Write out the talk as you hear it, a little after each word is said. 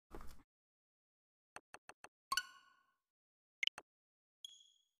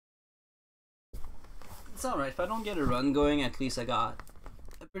It's alright. If I don't get a run going, at least I got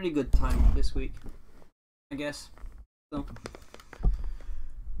a pretty good time this week, I guess. So.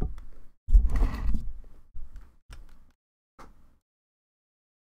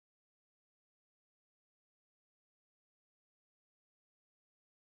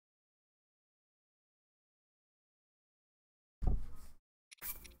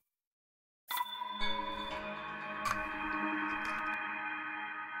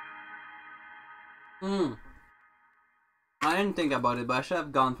 I didn't think about it, but I should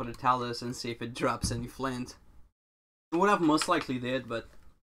have gone for the Talus and see if it drops any flint. It would have most likely did, but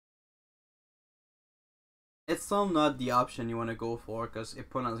it's still not the option you want to go for, because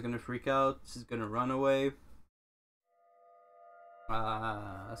Epona's gonna freak out, she's gonna run away.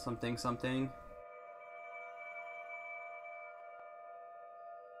 Something.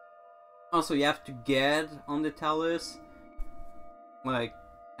 Also, you have to get on the Talus, like,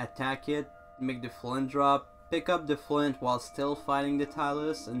 attack it, make the flint drop, pick up the flint while still fighting the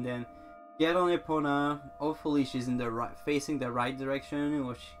Talus, and then get on Epona. Hopefully she's in the facing the right direction,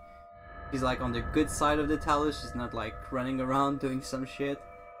 or she's like on the good side of the Talus, she's not like running around doing some shit.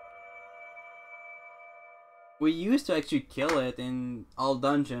 We used to actually kill it in all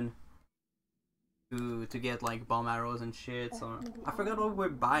dungeon to get like bomb arrows and shit, so I forgot what we're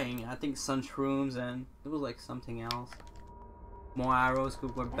buying. I think sun shrooms and it was like something else. More arrows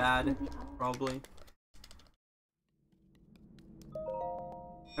were bad, probably.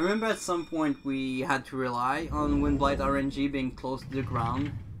 I remember at some point we had to rely on Windblight RNG being close to the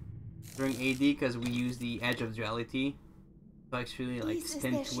ground during AD because we used the Edge of Duality to actually like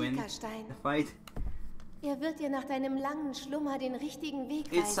spin to win the fight.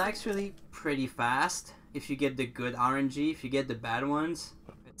 It's actually pretty fast if you get the good RNG. If you get the bad ones,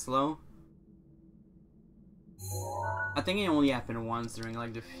 it's slow. I think it only happened once during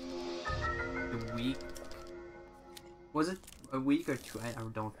like the week. Was it a week or two? I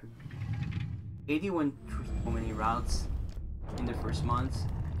don't remember. 80 went through so many routes in the first month.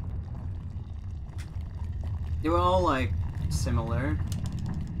 They were all like similar.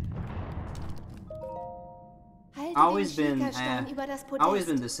 Always been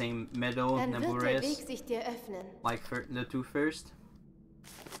the same Meadow, Neburis, like for the two first.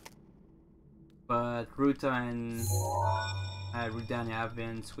 But Ruta and Rudania have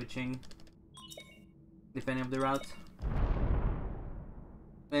been switching depending on the route.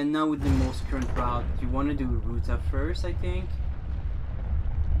 And now with the most current route, you want to do Ruta first, I think.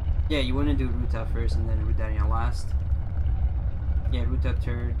 Yeah, you want to do Ruta first and then Rudania last. Yeah, Ruta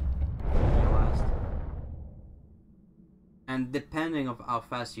third, Rudania last. And depending of how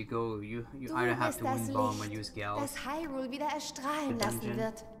fast you go, you either have to win bomb or use Gals.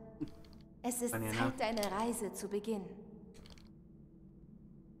 Es ist Zeit, deine Reise zu beginnen.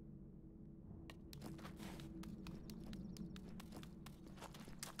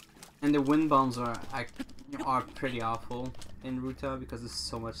 And the wind bombs are pretty awful in Ruta because there's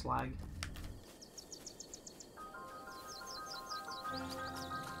so much lag.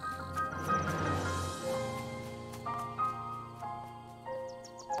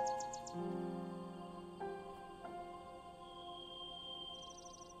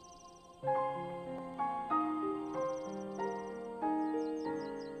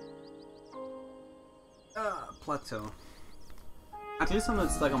 Plateau. At least I'm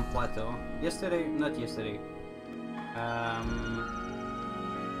not stuck on Plateau. Not yesterday.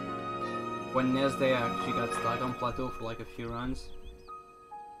 Wednesday I actually got stuck on Plateau for like a few runs.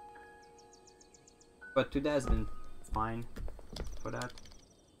 But today has been fine for that.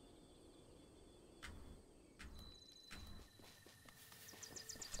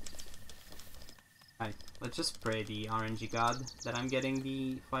 Alright, let's just pray the RNG god that I'm getting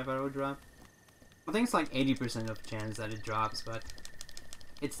the 5-arrow drop. I think it's like 80% of chance that it drops, but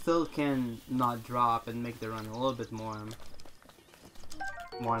it still can not drop and make the run a little bit more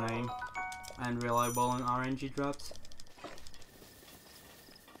annoying and reliable on RNG drops.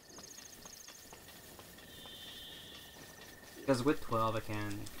 Because with 12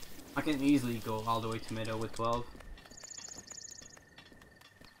 I can easily go all the way to middle with 12.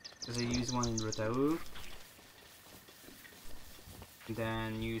 Because I use one in Rotau.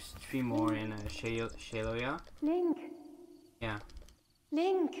 Then use 3 more in Shaloya. Link. Yeah.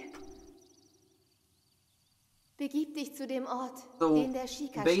 Link. Begib dich zu dem Ort, So den der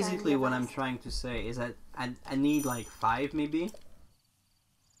Schika basically what I'm trying to say is that I need like 5 maybe.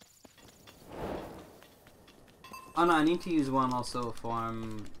 Oh no, I need to use one also for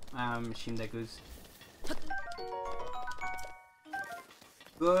Shindagus.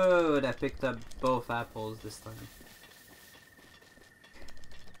 Good, I picked up both apples this time.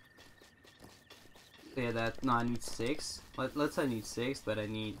 So yeah, that no, I need 6. Let's say I need 6, but I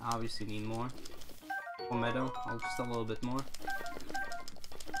obviously need more. For meadow, I'll just a little bit more.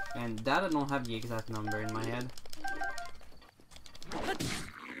 And that I don't have the exact number in my head.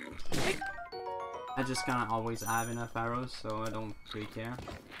 I just kinda always have enough arrows, so I don't really care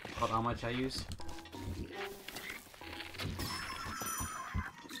about how much I use.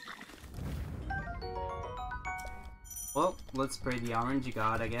 Well, let's pray the orange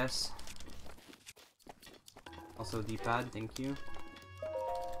god, I guess. Also D-pad, thank you.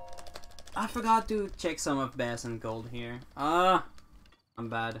 I forgot to check some of bass and gold here. I'm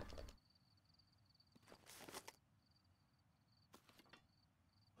bad.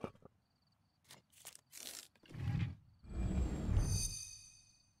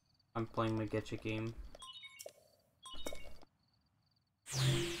 I'm playing the getcha game.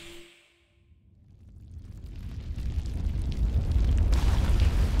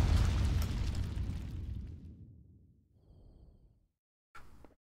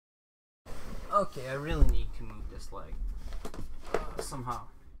 Okay, I really need to move this leg. Somehow.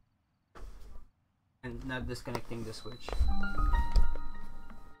 And not disconnecting the switch.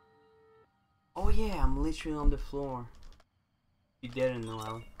 Oh yeah, I'm literally on the floor. You didn't know,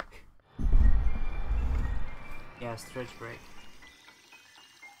 Alan. Yeah, stretch break.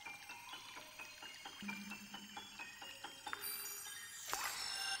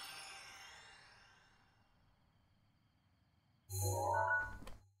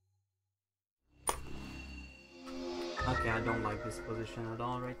 Okay, I don't like this position at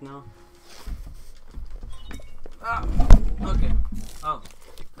all right now. Ah, okay. Oh,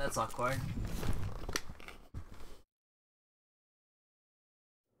 that's awkward.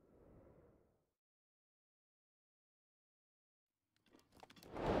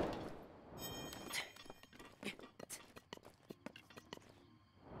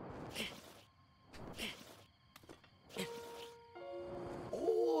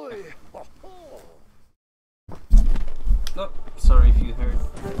 Oh, sorry if you heard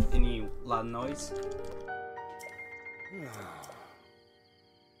any loud noise.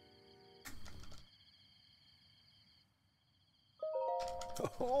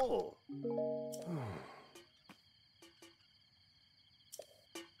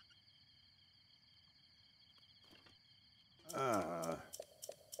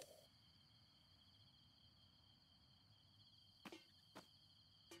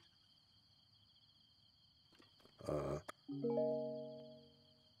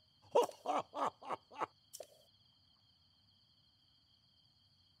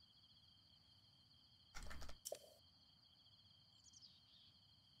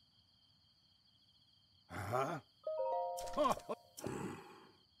 Oh.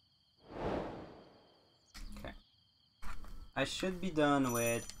 Okay. I should be done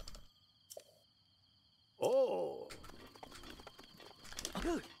with... Oh.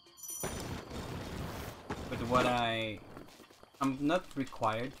 with what I'm not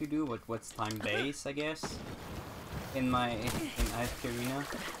required to do, but what's time base, I guess, in IFK Arena.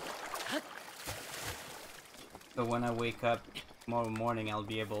 So when I wake up tomorrow morning, I'll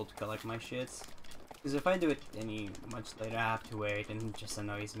be able to collect my shits. Because if I do it any much later, I have to wait, and it just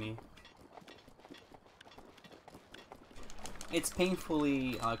annoys me. It's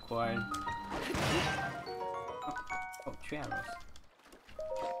painfully awkward. Oh, 3 arrows.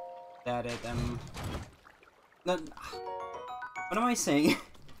 That it, not, what am I saying?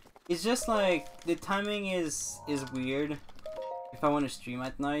 It's just like, the timing is weird if I want to stream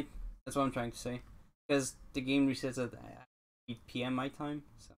at night. That's what I'm trying to say. Because the game resets at 8 PM my time,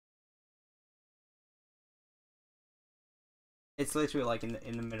 so. It's literally like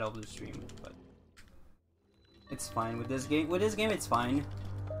in the middle of the stream, but it's fine with this game. With this game, it's fine.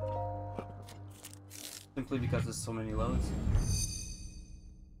 Simply because there's so many loads.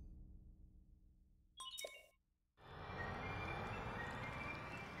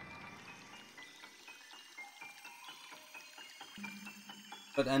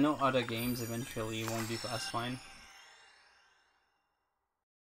 But I know other games eventually won't be as fine.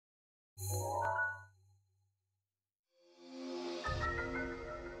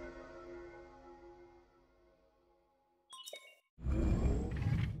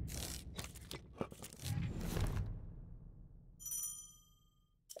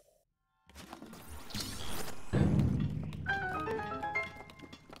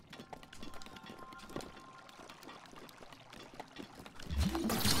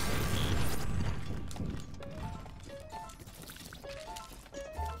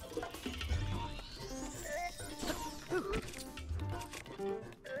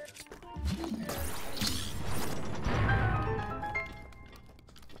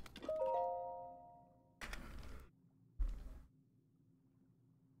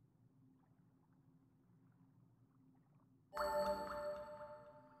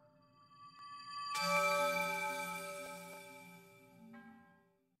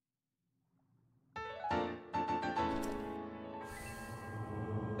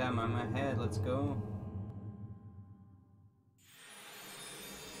 I'm ahead. Let's go.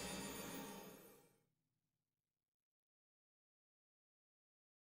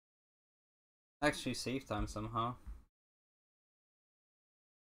 Actually, save time somehow.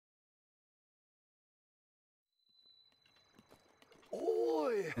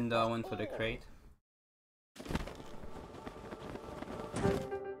 Oi! And I went for the crate.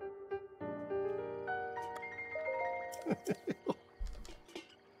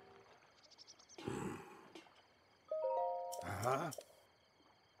 Uh-huh.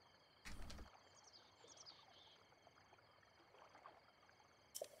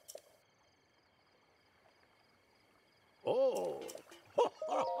 Oh!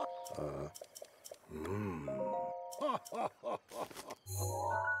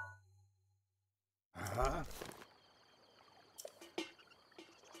 Uh-huh.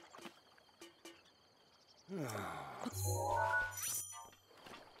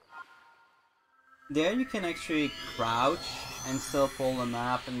 There you can actually crouch and still pull the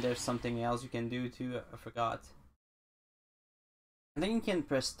map, and there's something else you can do too. I forgot. I think you can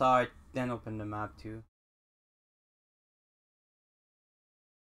press start, then open the map too.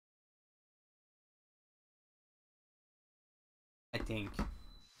 I think.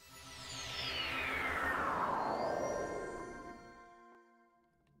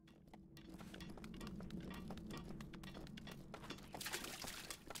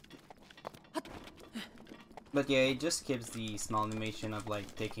 But yeah, it just skips the small animation of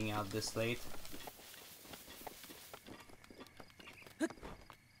like taking out the slate.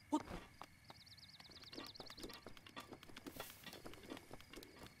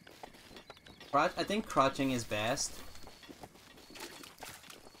 I think crouching is best.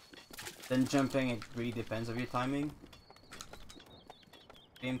 Then jumping, it really depends on your timing.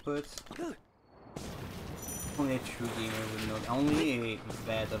 Input. Only a true gamer would know. Only a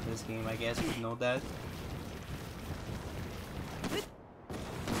vet of this game, I guess, would know that.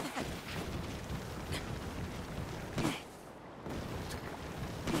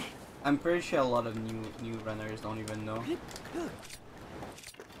 I'm pretty sure a lot of new runners don't even know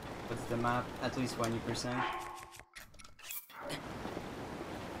what's the map, at least 20%.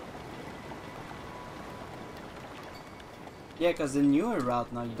 Yeah, because the newer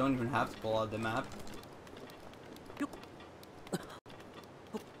route now, you don't even have to pull out the map.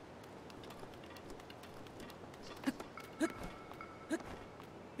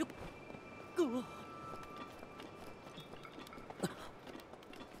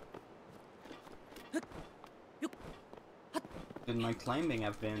 With my climbing,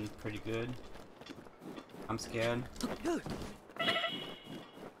 I've been pretty good. I'm scared.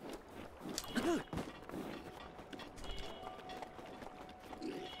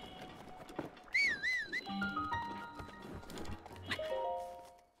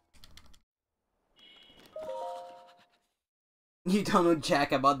 You don't know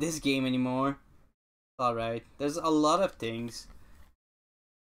jack about this game anymore. Alright, there's a lot of things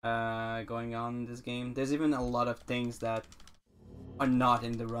going on in this game. There's even a lot of things that are not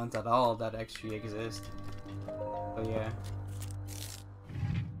in the runs at all that actually exist. So yeah.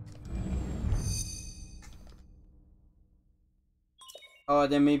 Oh,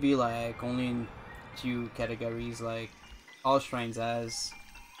 there may be like only in two categories, like all shrines as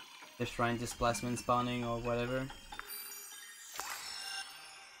the shrine displacement spawning or whatever.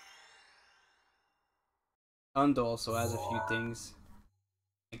 Undo also has a few things,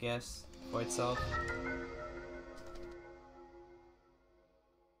 I guess, for itself.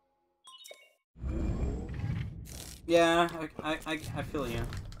 Yeah, I feel you.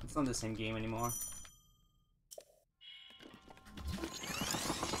 It's not the same game anymore.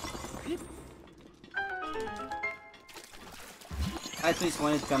 At least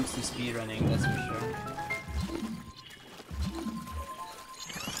when it comes to speedrunning, that's for sure.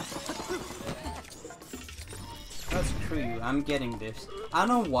 Oh, screw you, I'm getting this. I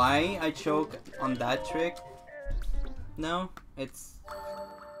don't know why I choke on that trick. No, it's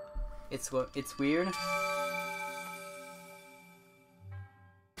weird.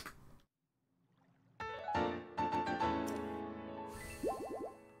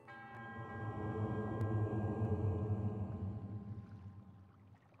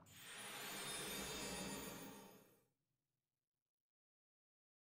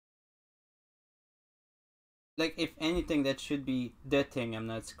 Like, if anything, that should be the thing I'm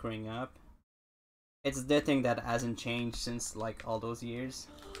not screwing up. It's the thing that hasn't changed since, like, all those years.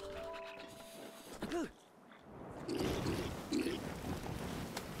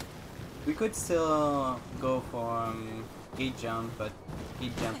 We could still go for gate jump, but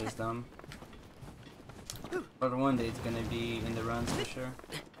gate jump is dumb. But one day it's gonna be in the runs for sure.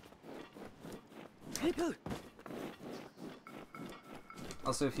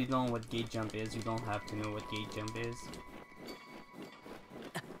 Also, if you don't know what gate jump is, you don't have to know what gate jump is.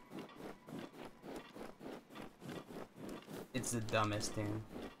 It's the dumbest thing.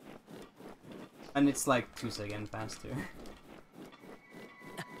 And it's like 2 seconds faster.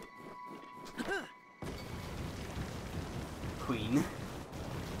 Queen.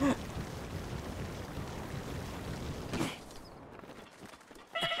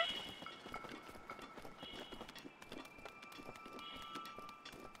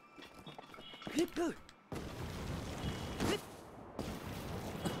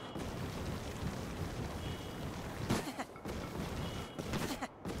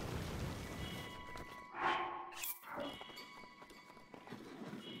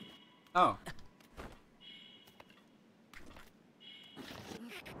 Oh.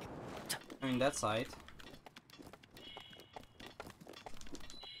 I mean, that's right.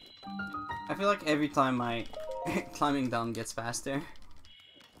 I feel like every time my climbing down gets faster.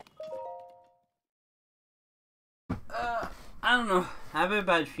 I don't know. I have a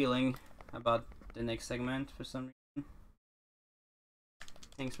bad feeling about the next segment for some reason.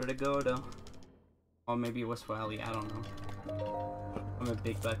 Thanks for the go though. Or maybe it was for Ellie, I don't know. I'm a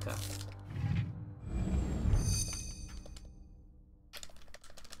big butker.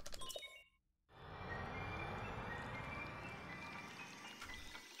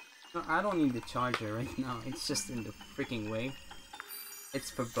 No, I don't need the charger right now. It's just in the freaking way. It's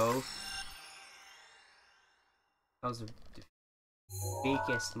for both. That was the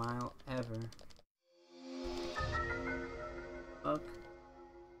fakest smile ever. Fuck.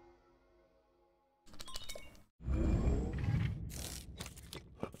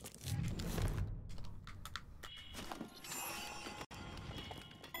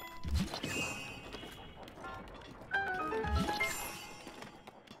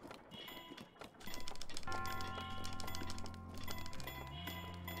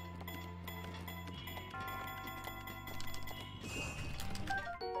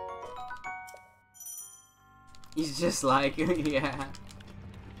 He's just like, yeah.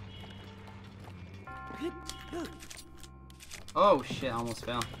 Oh shit, I almost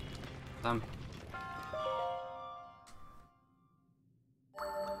fell.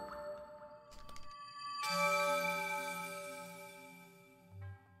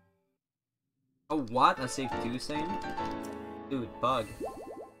 Oh what? I saved 2 seconds? Dude, bug.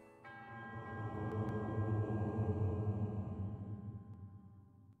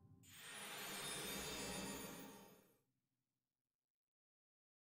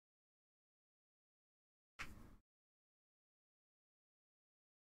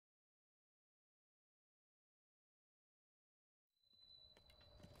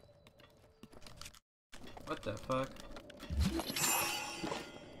 What the fuck?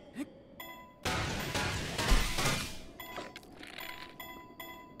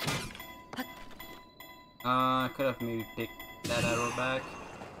 I could have maybe picked that arrow back.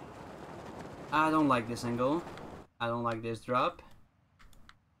 I don't like this angle. I don't like this drop.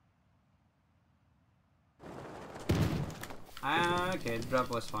 Okay, the drop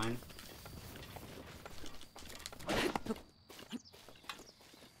was fine.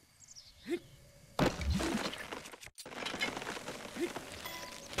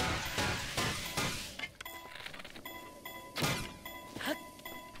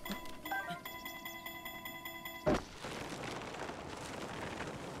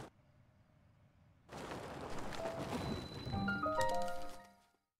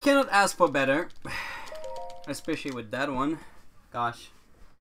 Cannot ask for better, especially with that one. Gosh.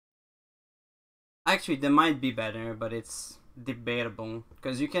 Actually, they might be better, but it's debatable.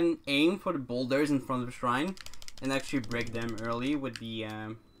 Because you can aim for the boulders in front of the shrine and actually break them early with the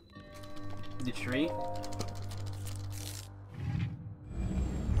tree.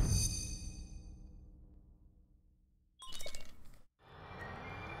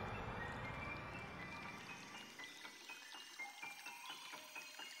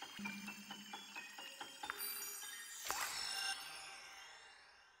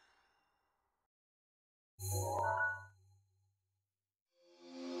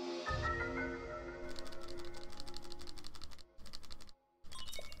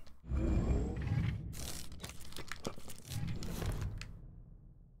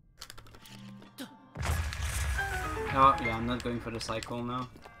 Oh, yeah, I'm not going for the cycle now.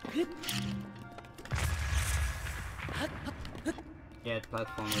 Yeah, the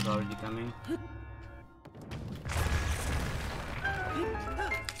platform is already coming.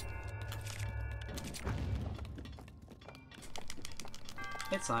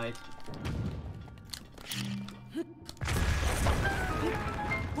 It's alright.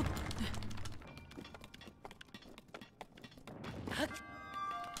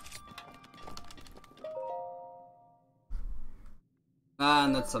 Ah,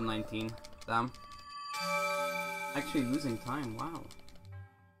 and that's sub 19. Damn. Actually losing time, wow.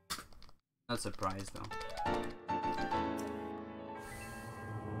 Not surprised though.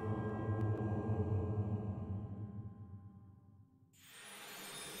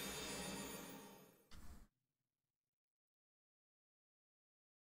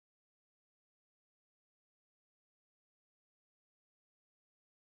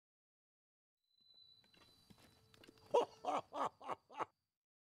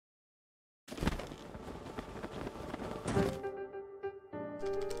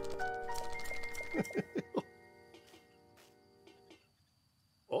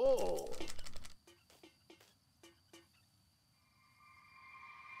 Oh.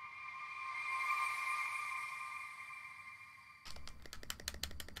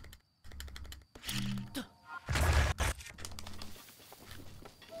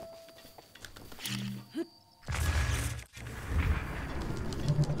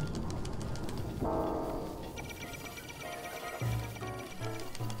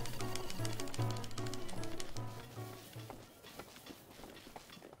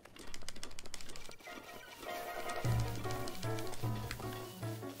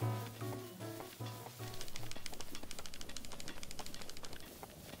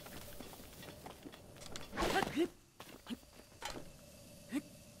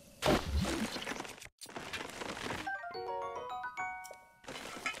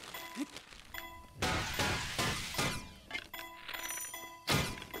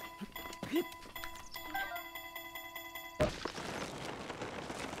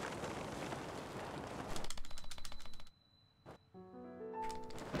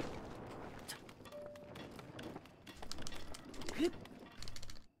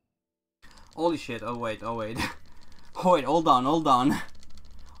 Holy shit, oh wait, oh wait. Oh wait, hold on, hold on.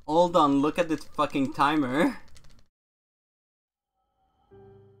 Hold on, look at this fucking timer.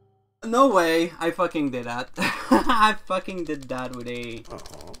 No way, I fucking did that. I fucking did that with a...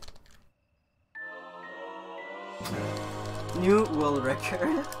 New world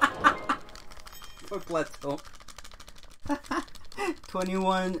record. For Plateau.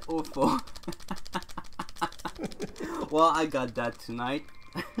 21:04. Well, I got that tonight.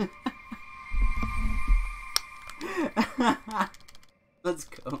 Let's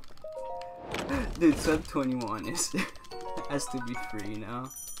go. Dude, sub 21 is has to be free now.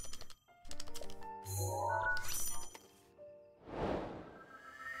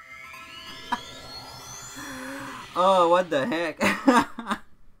 Oh, what the heck?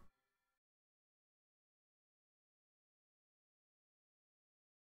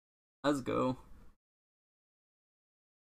 Let's go.